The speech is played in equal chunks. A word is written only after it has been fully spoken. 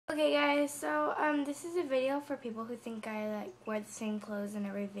Okay guys, so this is a video for people who think I like wear the same clothes in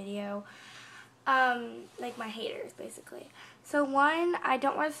every video. Like my haters basically. So one, I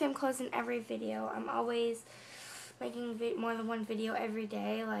don't wear the same clothes in every video. I'm always making more than one video every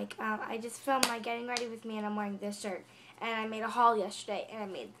day. Like I just filmed my getting ready with me and I'm wearing this shirt. And I made a haul yesterday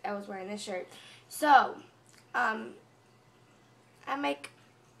and I was wearing this shirt. So I make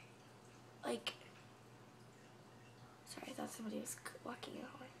like, sorry, I thought somebody was walking in the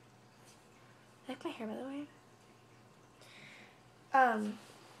hallway. I like my hair, by the way.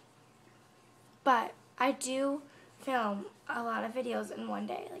 But I do film a lot of videos in one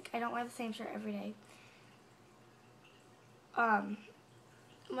day. Like, I don't wear the same shirt every day. When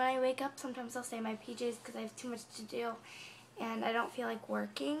I wake up, sometimes I'll stay in my PJs because I have too much to do. And I don't feel like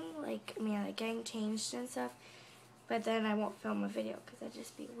working. Like, like getting changed and stuff. But then I won't film a video because that'd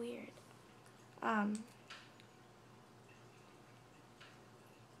just be weird.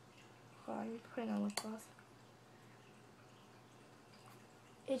 Hold on, I'm putting on lip gloss.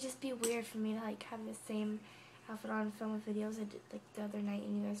 It'd just be weird for me to like have the same outfit on and film videos I did like the other night,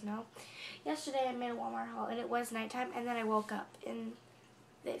 and you guys know. Yesterday I made a Walmart haul and it was nighttime, and then I woke up in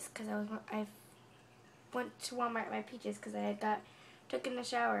this because I went to Walmart in my PJs because I had took in the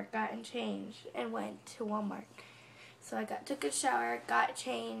shower, gotten changed, and went to Walmart. So I took a shower, got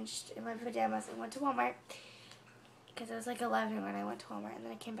changed in my pajamas, and went to Walmart because it was like 11 when I went to Walmart, and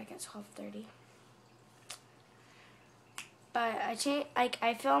then I came back at 12:30. But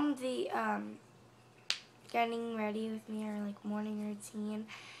I filmed the getting ready with me or like morning routine,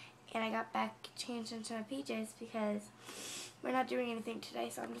 and I got back changed into my PJs because we're not doing anything today,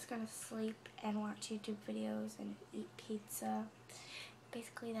 so I'm just gonna sleep and watch YouTube videos and eat pizza.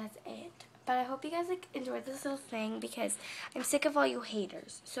 Basically that's it. But I hope you guys like enjoyed this little thing because I'm sick of all you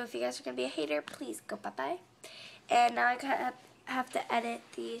haters. So if you guys are gonna be a hater, please go bye-bye. And now I have to edit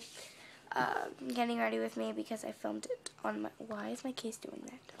the getting ready with me because I filmed it on my, why is my case doing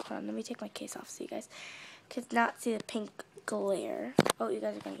that? Hold on, let me take my case off so you guys could not see the pink glare. Oh, you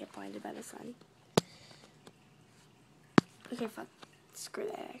guys are going to get blinded by the sun. Okay, fuck, screw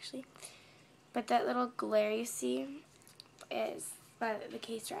that actually. But that little glare you see is by the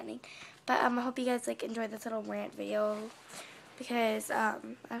case running. But I hope you guys like enjoyed this little rant video because I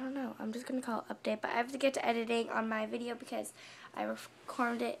don't know, I'm just gonna call it update, but I have to get to editing on my video because I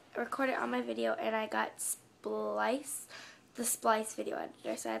recorded on my video and I got the Splice video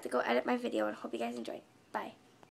editor, so I have to go edit my video and hope you guys enjoyed. Bye.